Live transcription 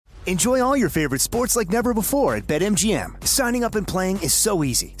Enjoy all your favorite sports like never before at BetMGM. Signing up and playing is so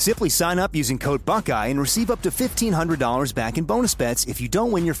easy. Simply sign up using code Buckeye and receive up to $1,500 back in bonus bets if you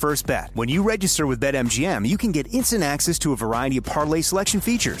don't win your first bet. When you register with BetMGM, you can get instant access to a variety of parlay selection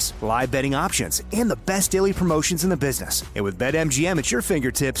features, live betting options, and the best daily promotions in the business. And with BetMGM at your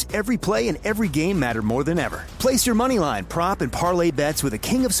fingertips, every play and every game matter more than ever. Place your moneyline, prop, and parlay bets with the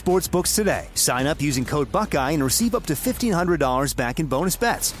king of sportsbooks today. Sign up using code Buckeye and receive up to $1,500 back in bonus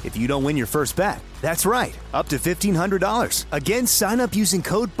bets if you don't win your first bet. That's right, up to $1,500. Again, sign up using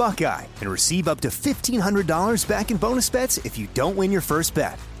code Buckeye and receive up to $1,500 back in bonus bets if you don't win your first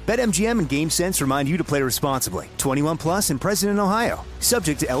bet. BetMGM and GameSense remind you to play responsibly. 21 plus and present in Ohio.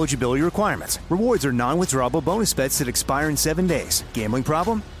 Subject to eligibility requirements. Rewards are non-withdrawable bonus bets that expire in 7 days. Gambling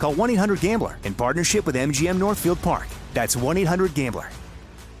problem? Call 1-800-GAMBLER in partnership with MGM Northfield Park. That's 1-800-GAMBLER.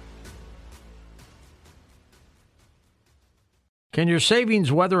 Can your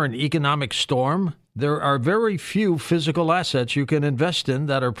savings weather an economic storm? There are very few physical assets you can invest in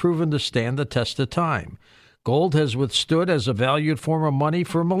that are proven to stand the test of time. Gold has withstood as a valued form of money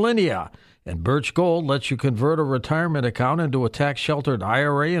for millennia, and Birch Gold lets you convert a retirement account into a tax-sheltered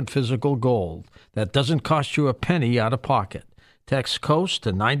IRA and physical gold that doesn't cost you a penny out of pocket. Text COAST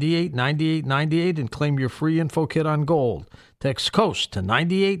to 989898 and claim your free info kit on gold. Text COAST to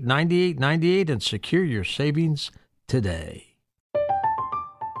 989898 and secure your savings today.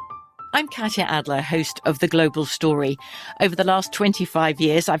 I'm Katya Adler, host of The Global Story. Over the last 25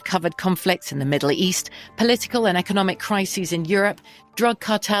 years, I've covered conflicts in the Middle East, political and economic crises in Europe, drug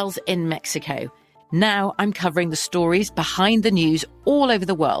cartels in Mexico. Now I'm covering the stories behind the news all over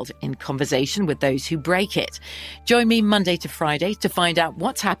the world in conversation with those who break it. Join me Monday to Friday to find out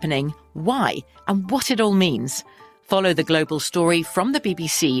what's happening, why, and what it all means. Follow The Global Story from the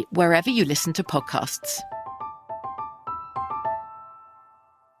BBC wherever you listen to podcasts.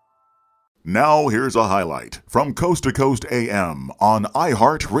 Now here's a highlight from Coast to Coast AM on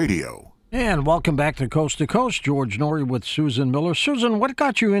iHeartRadio. And welcome back to Coast. George Norrie with Susan Miller. Susan, what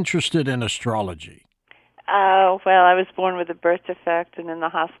got you interested in astrology? Well, I was born with a birth defect and in the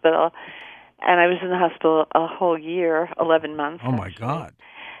hospital. And I was in the hospital a whole year, 11 months. Oh, my God.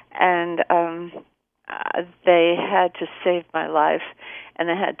 And they had to save my life. And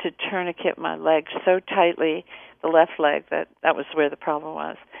they had to tourniquet my leg so tightly, the left leg, that was where the problem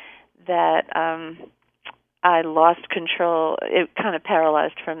was, that I lost control. It kind of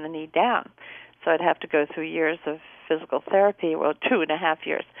paralyzed from the knee down. So I'd have to go through years of physical therapy, 2.5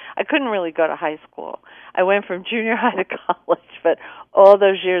 years. I couldn't really go to high school. I went from junior high to college, but all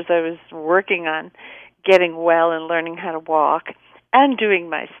those years I was working on getting well and learning how to walk and doing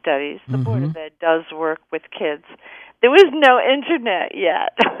my studies. The Board of Ed does work with kids. There was no internet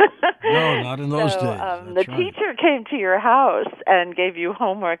yet. No, not in those days. The teacher came to your house and gave you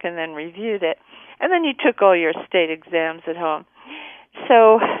homework and then reviewed it. And then you took all your state exams at home.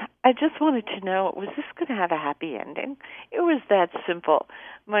 So I just wanted to know, was this going to have a happy ending? It was that simple.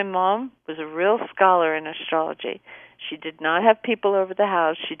 My mom was a real scholar in astrology. She did not have people over the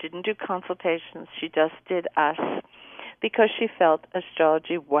house. She didn't do consultations. She just did us because she felt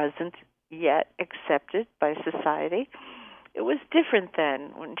astrology wasn't yet accepted by society. It was different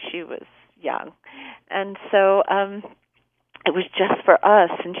then when she was young. And so it was just for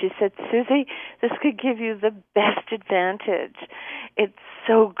us. And she said, Susie, this could give you the best advantage. It's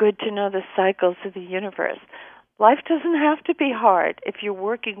so good to know the cycles of the universe. Life doesn't have to be hard if you're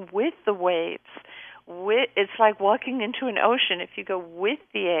working with the waves. It's like walking into an ocean. If you go with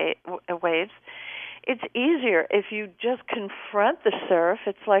the waves, it's easier. If you just confront the surf,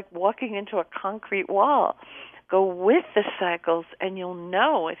 it's like walking into a concrete wall. Go with the cycles, and you'll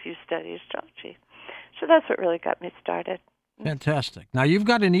know if you study astrology. So that's what really got me started. Fantastic. Now, you've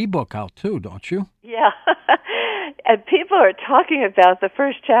got an ebook out, too, don't you? Yeah. And people are talking about the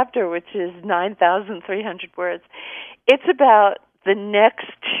first chapter, which is 9,300 words. It's about the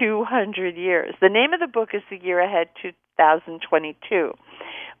next 200 years. The name of the book is The Year Ahead 2022.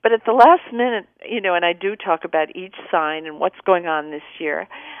 But at the last minute, and I do talk about each sign and what's going on this year,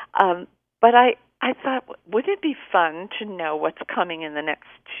 but I thought, wouldn't it be fun to know what's coming in the next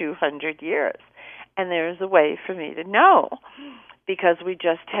 200 years? And there's a way for me to know, because we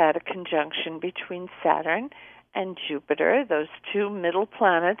just had a conjunction between Saturn and Jupiter, those two middle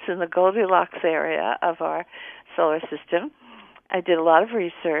planets in the Goldilocks area of our solar system. I did a lot of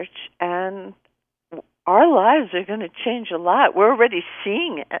research, and our lives are going to change a lot. We're already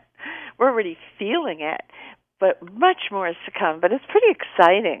seeing it. We're already feeling it. But much more is to come. But it's pretty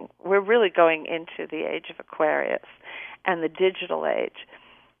exciting. We're really going into the age of Aquarius and the digital age.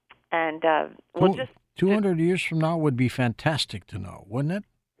 And we'll just 200 years from now would be fantastic to know, wouldn't it?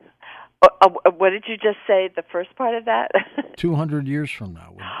 What did you just say, the first part of that? 200 years from now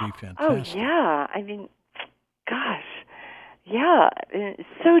would be fantastic. Oh, yeah. I mean, gosh. Yeah, it's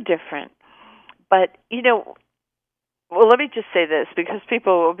so different. But, well, let me just say this, because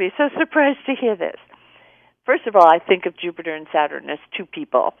people will be so surprised to hear this. First of all, I think of Jupiter and Saturn as two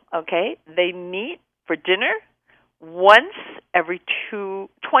people, okay? They meet for dinner once every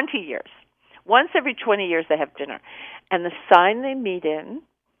 20 years. Once every 20 years they have dinner. And the sign they meet in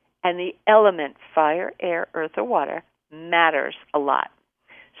and the element, fire, air, earth, or water, matters a lot.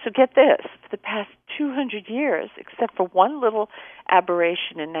 So get this, for the past 200 years, except for one little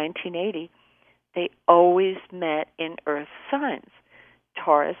aberration in 1980, they always met in earth signs,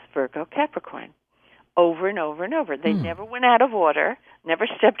 Taurus, Virgo, Capricorn, over and over and over. They never went out of order, never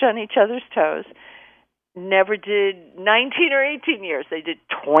stepped on each other's toes, never did 19 or 18 years. They did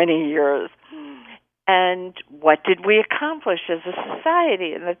 20 years. And what did we accomplish as a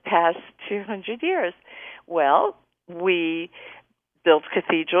society in the past 200 years? Well, we built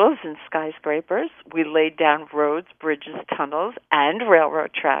cathedrals and skyscrapers. We laid down roads, bridges, tunnels, and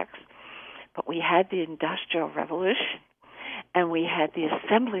railroad tracks. But we had the Industrial Revolution, and we had the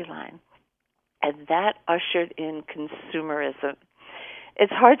assembly line, and that ushered in consumerism.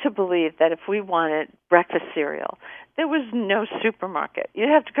 It's hard to believe that if we wanted breakfast cereal, there was no supermarket. You'd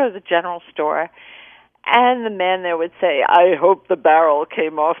have to go to the general store, and the man there would say, I hope the barrel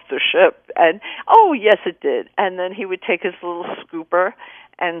came off the ship. And, oh, yes, it did. And then he would take his little scooper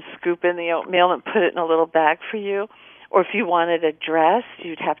and scoop in the oatmeal and put it in a little bag for you. Or if you wanted a dress,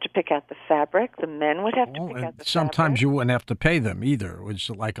 you'd have to pick out the fabric. The men would have to pick out the sometimes fabric. you wouldn't have to pay them either. It was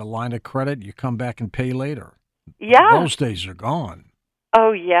like a line of credit. You come back and pay later. Yeah. Those days are gone.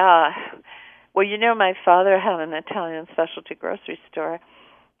 Oh, yeah. Well, my father had an Italian specialty grocery store,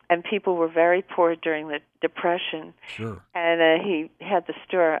 and people were very poor during the Depression. Sure. And he had the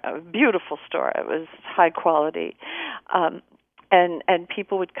store, a beautiful store. It was high quality. And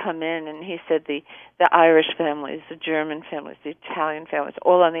people would come in, and he said the Irish families, the German families, the Italian families,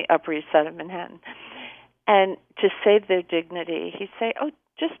 all on the Upper East Side of Manhattan. And to save their dignity, he'd say, oh,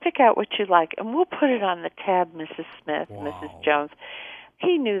 just pick out what you like, and we'll put it on the tab, Mrs. Smith, Wow. Mrs. Jones.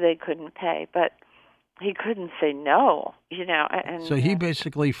 He knew they couldn't pay, but he couldn't say no, And, So he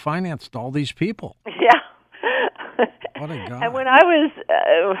basically financed all these people. Yeah. What a guy. And when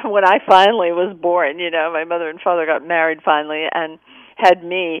I finally was born, my mother and father got married finally and had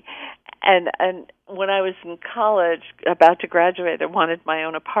me. And when I was in college, about to graduate, I wanted my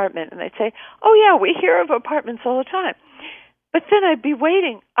own apartment. And they'd say, oh, yeah, we hear of apartments all the time. But then I'd be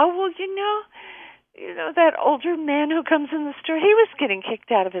waiting. Oh, well, that older man who comes in the store, he was getting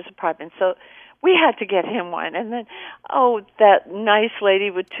kicked out of his apartment. So we had to get him one. And then, that nice lady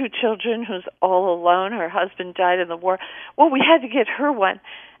with 2 children who's all alone, her husband died in the war. Well, we had to get her one.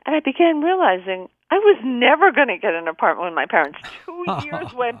 And I began realizing I was never going to get an apartment with my parents. 2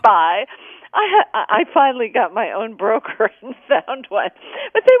 years went by. I finally got my own broker and found one.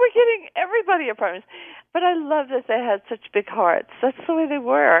 But they were getting everybody apartments. But I love that they had such big hearts. That's the way they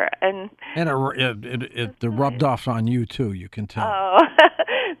were. And it rubbed off on you, too, you can tell. Oh,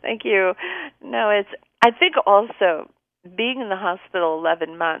 thank you. No, I think also being in the hospital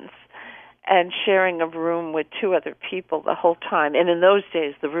 11 months and sharing a room with 2 other people the whole time. And in those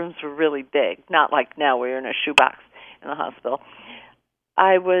days, the rooms were really big, not like now we're in a shoebox in the hospital.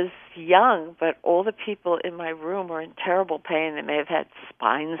 I was young, but all the people in my room were in terrible pain. They may have had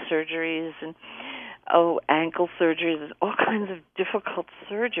spine surgeries and ankle surgeries and all kinds of difficult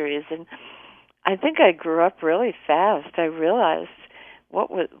surgeries. And I think I grew up really fast. I realized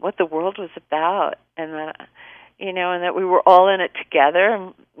what the world was about, and that and that we were all in it together,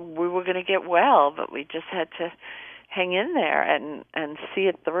 and we were going to get well, but we just had to hang in there and see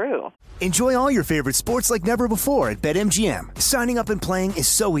it through. Enjoy all your favorite sports like never before at BetMGM. Signing up and playing is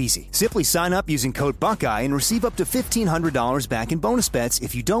so easy. Simply sign up using code Buckeye and receive up to $1,500 back in bonus bets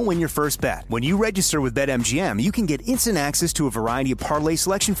if you don't win your first bet. When you register with BetMGM, you can get instant access to a variety of parlay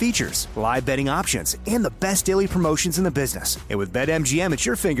selection features, live betting options, and the best daily promotions in the business. And with BetMGM at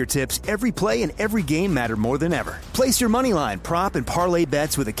your fingertips, every play and every game matter more than ever. Place your moneyline, prop, and parlay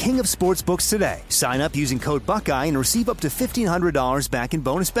bets with the king of sportsbooks today. Sign up using code Buckeye and receive up to $1,500 back in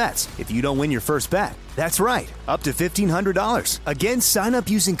bonus bets if you don't win your first bet. That's right, up to $1,500. Again, sign up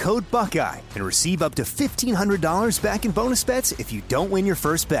using code Buckeye and receive up to $1,500 back in bonus bets if you don't win your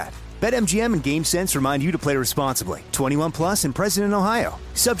first bet. BetMGM and GameSense remind you to play responsibly. 21 plus and present in Ohio.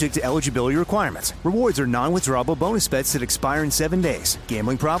 Subject to eligibility requirements. Rewards are non-withdrawable bonus bets that expire in 7 days.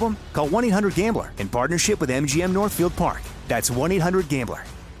 Gambling problem? Call 1-800-GAMBLER in partnership with MGM Northfield Park. That's 1-800-GAMBLER.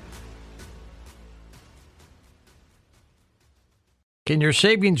 Can your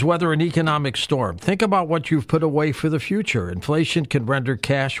savings weather an economic storm? Think about what you've put away for the future. Inflation can render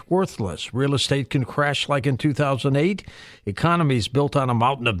cash worthless. Real estate can crash like in 2008. Economies built on a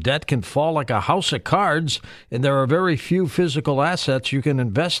mountain of debt can fall like a house of cards. And there are very few physical assets you can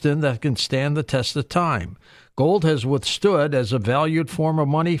invest in that can stand the test of time. Gold has withstood as a valued form of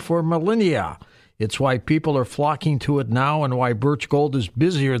money for millennia. It's why people are flocking to it now and why Birch Gold is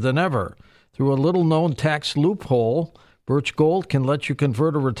busier than ever. Through a little-known tax loophole, Birch Gold can let you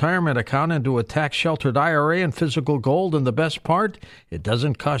convert a retirement account into a tax-sheltered IRA in physical gold, and the best part, it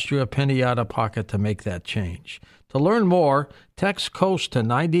doesn't cost you a penny out of pocket to make that change. To learn more, text COAST to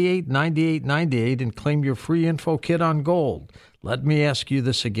 989898 and claim your free info kit on gold. Let me ask you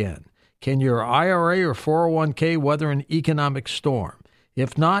this again. Can your IRA or 401k weather an economic storm?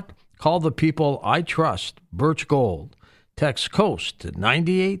 If not, call the people I trust, Birch Gold. Text COAST to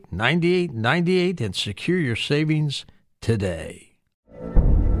 989898 and secure your savings today.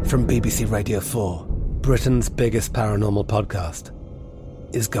 From BBC Radio 4, Britain's biggest paranormal podcast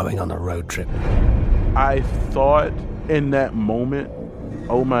is going on a road trip. I thought in that moment,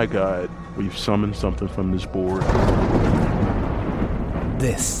 oh my God, we've summoned something from this board.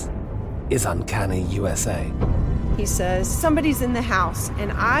 This is Uncanny USA. He says, somebody's in the house,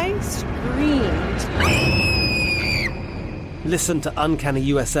 and I screamed. Listen to Uncanny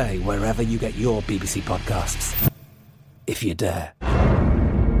USA wherever you get your BBC podcasts, if you dare.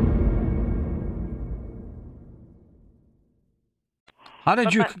 How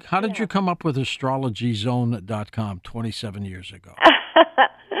did you come up with astrologyzone.com 27 years ago?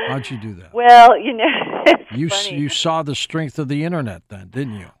 How'd you do that? Well, it's funny. You saw the strength of the internet then,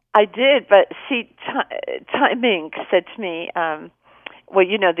 didn't you? I did, but see, Time Inc. said to me,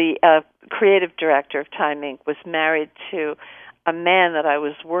 the creative director of Time Inc. was married to a man that I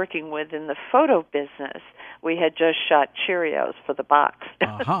was working with in the photo business. We had just shot Cheerios for the box.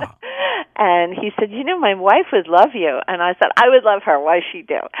 Uh-huh. And he said, my wife would love you. And I said, I would love her. Why she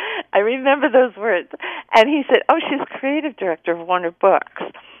do? I remember those words. And he said, she's creative director of Warner Books.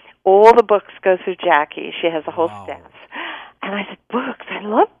 All the books go through Jackie. She has a whole staff. And I said, books? I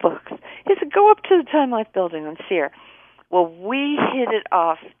love books. He said, go up to the Time Life building and see her. Well, we hit it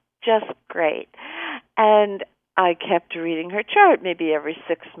off just great. And I kept reading her chart maybe every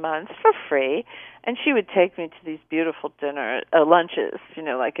 6 months for free. And she would take me to these beautiful lunches,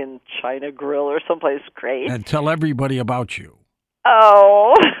 like in China Grill or someplace great. And tell everybody about you.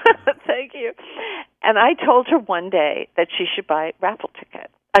 Oh, thank you. And I told her one day that she should buy a raffle ticket.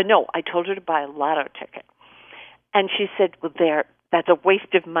 No, I told her to buy a lotto ticket. And she said, well, that's a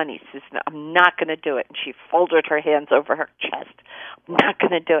waste of money, Susan. I'm not going to do it. And she folded her hands over her chest. I'm not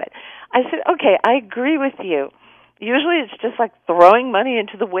going to do it. I said, okay, I agree with you. Usually it's just like throwing money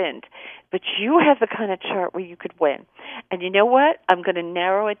into the wind. But you have the kind of chart where you could win. And you know what? I'm going to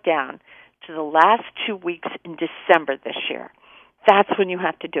narrow it down to the last 2 weeks in December this year. That's when you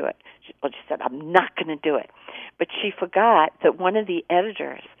have to do it. She said, I'm not going to do it. But she forgot that one of the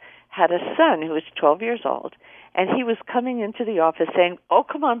editors had a son who was 12 years old, and he was coming into the office saying,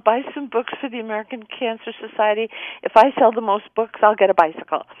 come on, buy some books for the American Cancer Society. If I sell the most books, I'll get a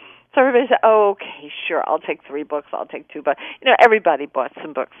bicycle. So everybody said, okay, sure, I'll take 3 books, I'll take 2 books. Everybody bought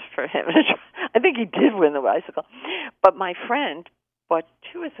some books for him. I think he did win the bicycle. But my friend bought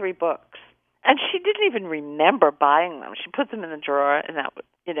 2 or 3 books, and she didn't even remember buying them. She put them in the drawer, and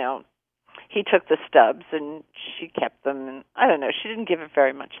he took the stubs, and she kept them. And I don't know, she didn't give it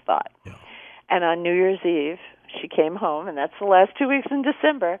very much thought. Yeah. And on New Year's Eve, she came home, and that's the last 2 weeks in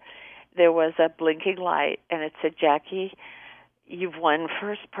December, there was a blinking light, and it said, Jackie, you've won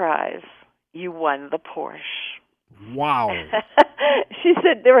first prize. You won the Porsche. Wow. She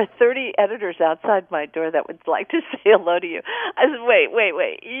said, there are 30 editors outside my door that would like to say hello to you. I said, wait.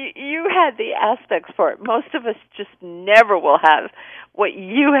 You had the aspects for it. Most of us just never will have what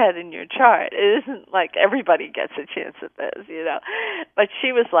you had in your chart. It isn't like everybody gets a chance at this, But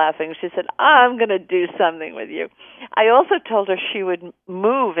she was laughing. She said, I'm going to do something with you. I also told her she would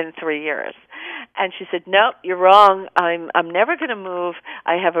move in 3 years. And she said, nope, you're wrong. I'm never going to move.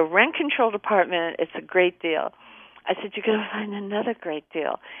 I have a rent-controlled apartment. It's a great deal. I said, you're going to find another great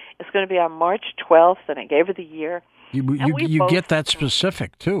deal. It's going to be on March 12th, and I gave her the year. You get that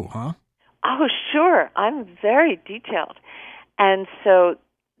specific, too, huh? Oh, sure. I'm very detailed. And so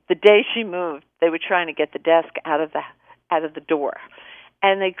the day she moved, they were trying to get the desk out of the door,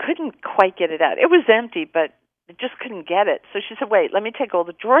 and they couldn't quite get it out. It was empty, but they just couldn't get it. So she said, wait, let me take all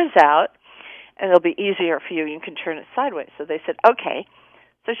the drawers out, and it'll be easier for you. You can turn it sideways. So they said, okay.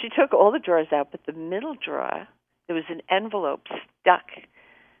 So she took all the drawers out, but the middle drawer, there was an envelope stuck,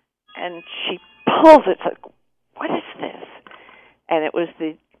 and she pulls it. It's like, what is this? and it was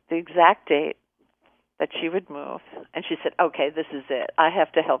the exact date that she would move. And she said, okay, this is it. I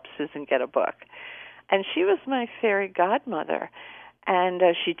have to help Susan get a book. And she was my fairy godmother. And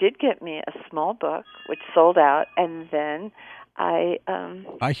she did get me a small book, which sold out. And then I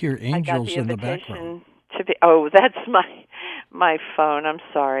hear angels in the background. That's my phone. I'm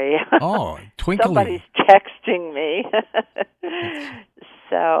sorry. Oh, twinkly. Somebody's texting me.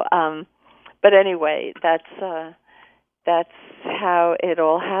 So, but anyway, that's how it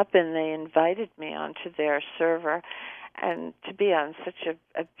all happened. They invited me onto their server, and to be on such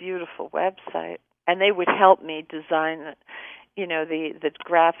a beautiful website, and they would help me design, the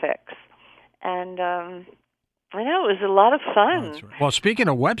graphics, and I know it was a lot of fun. Oh, right. Well, speaking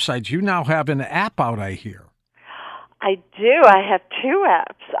of websites, you now have an app out, I hear. I do. I have 2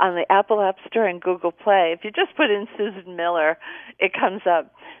 apps on the Apple App Store and Google Play. If you just put in Susan Miller, it comes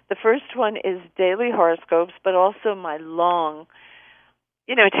up. The first one is daily horoscopes, but also my long,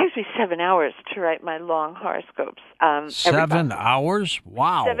 it takes me 7 hours to write my long horoscopes. 7 hours?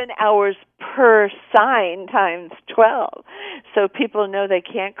 Wow. 7 hours per sign times 12. So people know they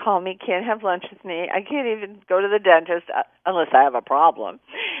can't call me, can't have lunch with me. I can't even go to the dentist unless I have a problem.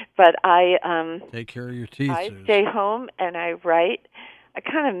 But I take care of your teeth. I stay home and I write. I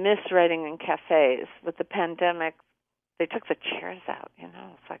kind of miss writing in cafes. With the pandemic, they took the chairs out,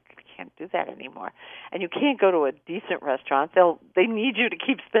 It's like I can't do that anymore. And you can't go to a decent restaurant. They need you to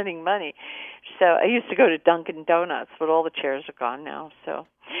keep spending money. So I used to go to Dunkin' Donuts, but all the chairs are gone now. So,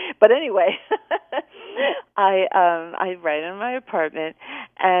 but anyway, I write in my apartment,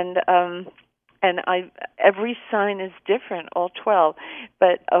 and every sign is different, all 12.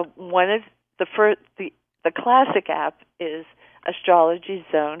 But one of the classic app is Astrology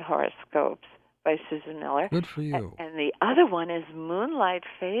Zone Horoscopes by Susan Miller. Good for you. And the other one is Moonlight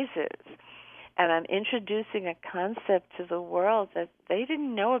Phases. And I'm introducing a concept to the world that they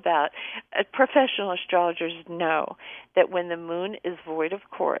didn't know about. Professional astrologers know that when the moon is void of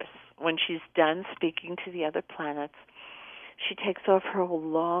course, when she's done speaking to the other planets, she takes off her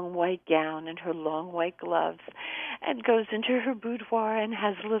long white gown and her long white gloves and goes into her boudoir and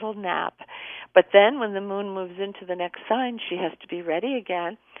has a little nap. But then when the moon moves into the next sign, she has to be ready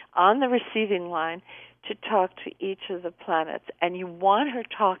again on the receiving line to talk to each of the planets. And you want her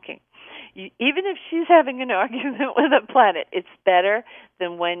talking. Even if she's having an argument with a planet, it's better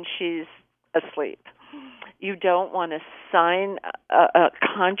than when she's asleep. You don't want to sign a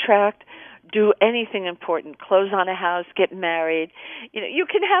contract, do anything important, close on a house, get married. You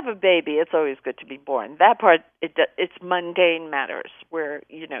can have a baby. It's always good to be born. That part, it's mundane matters where,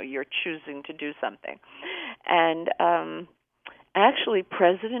 you're choosing to do something. And actually,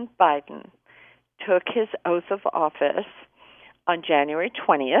 President Biden took his oath of office on January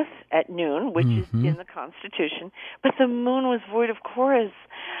 20th at noon, which is in the Constitution, but the moon was void of course.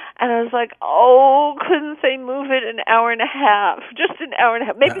 And I was like, couldn't they move it an hour and a half? Just an hour and a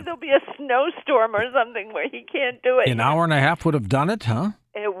half. Maybe there'll be a snowstorm or something where he can't do it. An hour and a half would have done it, huh?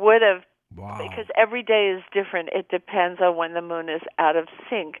 It would have. Wow. Because every day is different. It depends on when the moon is out of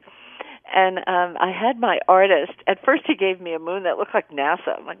sync. And I had my artist, at first he gave me a moon that looked like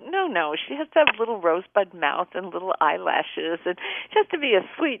NASA. I'm like, no, she has to have little rosebud mouth and little eyelashes, and she has to be a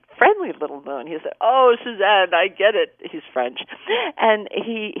sweet, friendly little moon. He said, Suzanne, I get it. He's French. And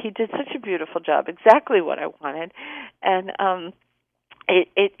he did such a beautiful job, exactly what I wanted. And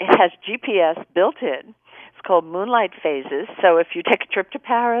it has GPS built in. It's called Moonlight Phases. So if you take a trip to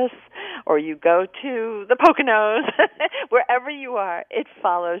Paris or you go to the Poconos, wherever you are, it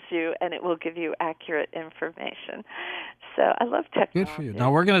follows you and it will give you accurate information. So I love technology. Good for you.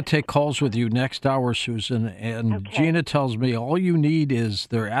 Now, we're going to take calls with you next hour, Susan. And okay. Gina tells me all you need is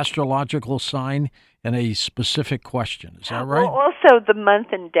their astrological sign and a specific question. Is that right? Well, also the month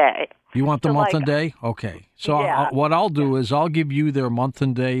and day. You want the month and day? Okay. So yeah. What I'll do is I'll give you their month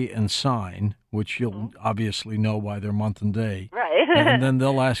and day and sign, which you'll obviously know by their month and day. Right. And then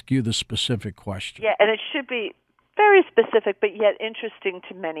they'll ask you the specific question. Yeah, and it should be very specific, but yet interesting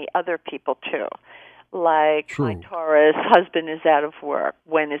to many other people, too. Like, True. My Taurus husband is out of work.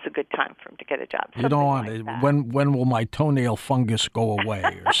 When is a good time for him to get a job? You don't want it. When will my toenail fungus go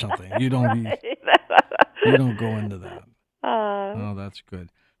away or something? You don't. You don't go into that. Oh, that's good.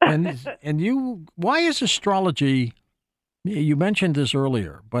 And you, why is astrology? You mentioned this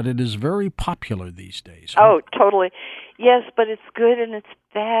earlier, but it is very popular these days. Huh? Oh, totally. Yes, but it's good and it's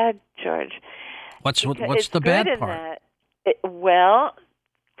bad, George. What's the bad part? Well,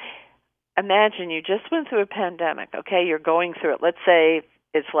 imagine you just went through a pandemic, okay? You're going through it. Let's say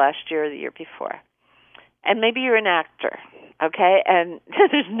it's last year or the year before. And maybe you're an actor, okay? And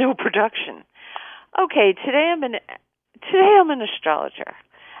there's no production. Okay, today I'm an astrologer,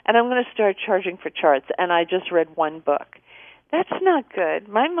 and I'm going to start charging for charts, and I just read one book. That's not good.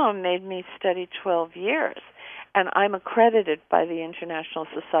 My mom made me study 12 years, and I'm accredited by the International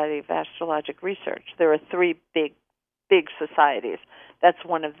Society of Astrologic Research. There are 3 big societies. That's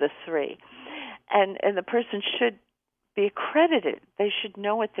one of the 3. And the person should be accredited. They should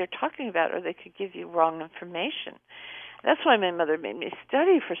know what they're talking about, or they could give you wrong information. That's why my mother made me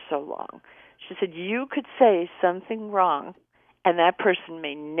study for so long. She said, you could say something wrong, and that person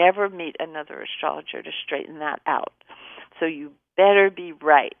may never meet another astrologer to straighten that out. So you better be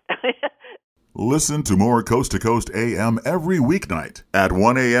right. Listen to more Coast to Coast AM every weeknight at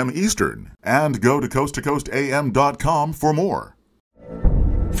 1 a.m. Eastern, and go to coasttocoastam.com for more.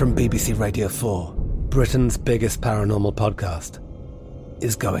 From BBC Radio 4, Britain's biggest paranormal podcast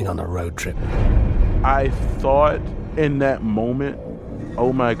is going on a road trip. I thought in that moment,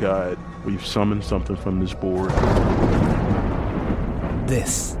 oh my God, we've summoned something from this board.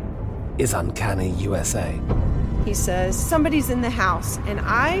 This is Uncanny USA. He says, somebody's in the house, and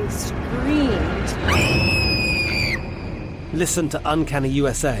I screamed. Listen to Uncanny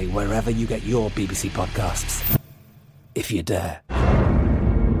USA wherever you get your BBC podcasts, if you dare.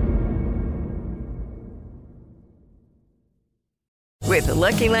 With the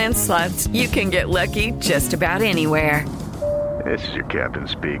Lucky Land Slots, you can get lucky just about anywhere. This is your captain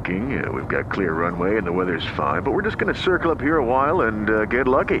speaking. We've got clear runway and the weather's fine, but we're just going to circle up here a while and get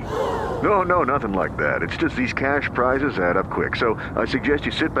lucky. No, nothing like that. It's just these cash prizes add up quick. So I suggest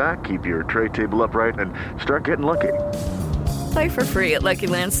you sit back, keep your tray table upright, and start getting lucky. Play for free at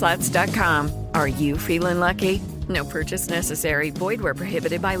LuckyLandSlots.com. Are you feeling lucky? No purchase necessary. Void where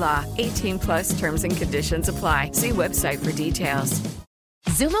prohibited by law. 18+ terms and conditions apply. See website for details.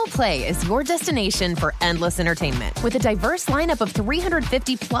 Zumo Play is your destination for endless entertainment. With a diverse lineup of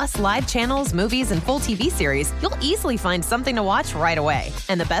 350+ live channels, movies, and full TV series, you'll easily find something to watch right away.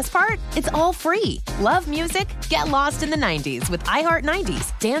 And the best part? It's all free. Love music? Get lost in the 90s with iHeart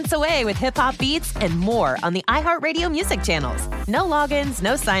 90s, dance away with hip-hop beats, and more on the iHeartRadio music channels. No logins,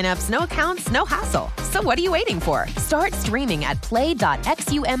 no signups, no accounts, no hassle. So what are you waiting for? Start streaming at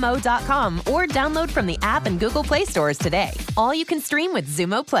play.xumo.com or download from the app and Google Play stores today. All you can stream with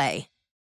Zumo Play.